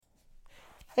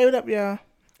Hey, what up, y'all?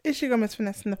 It's your girl, Miss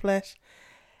Finesse in the flesh.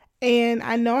 And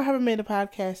I know I haven't made a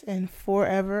podcast in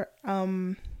forever.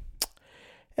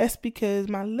 That's because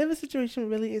my living situation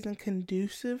really isn't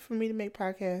conducive for me to make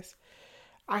podcasts.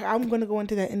 I'm going to go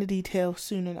into that in the detail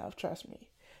soon enough, trust me.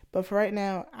 But for right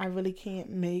now, I really can't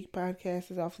make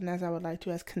podcasts as often as I would like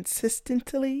to, as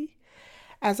consistently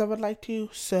as I would like to.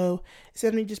 So instead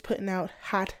of me just putting out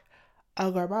hot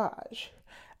garbage,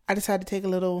 I decided to take a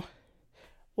little,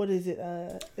 what is it?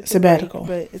 It's sabbatical.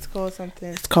 But it's called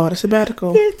something. It's called a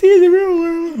sabbatical. It's in the real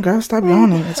world. Girl, stop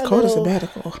yawning. It's called a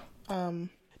sabbatical. Don't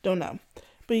know.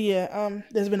 But yeah,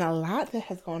 there's been a lot that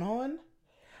has gone on.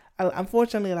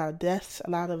 Unfortunately, a lot of deaths, a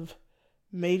lot of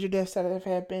major deaths that have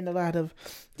happened, a lot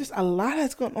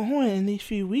has gone on in these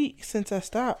few weeks since I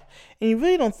stopped. And you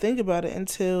really don't think about it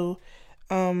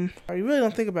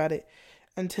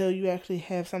until you actually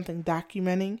have something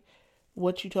documenting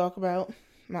what you talk about,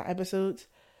 my episodes.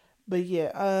 But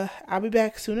yeah, I'll be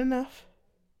back soon enough.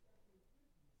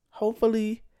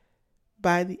 Hopefully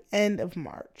by the end of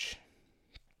March,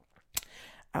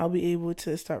 I'll be able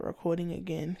to start recording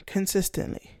again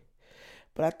consistently.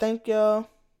 But I thank y'all.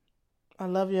 I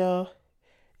love y'all.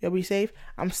 Y'all be safe.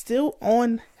 I'm still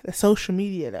on the social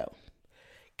media though.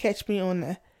 Catch me on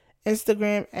the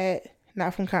Instagram at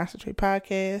Not From Concentrate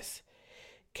Podcast.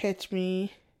 Catch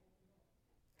me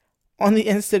on the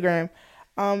Instagram.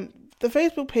 The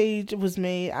Facebook page was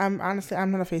made. I'm not a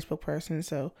Facebook person,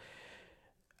 so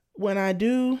when I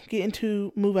do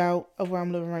move out of where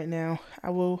I'm living right now,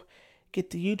 I will get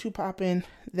the YouTube popping.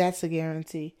 That's a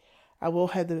guarantee. I will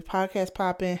have the podcast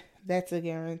popping. That's a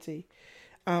guarantee.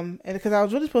 And because I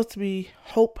was really supposed to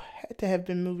have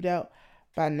been moved out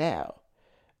by now.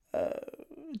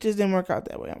 It just didn't work out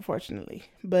that way, unfortunately.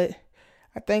 But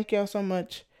I thank y'all so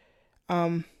much.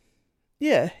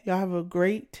 Yeah, y'all have a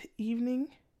great evening,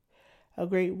 a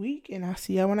great week, and I'll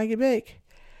see y'all when I get back.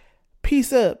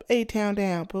 Peace up. A-Town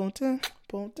down. Boom, boom,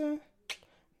 boom,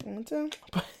 boom.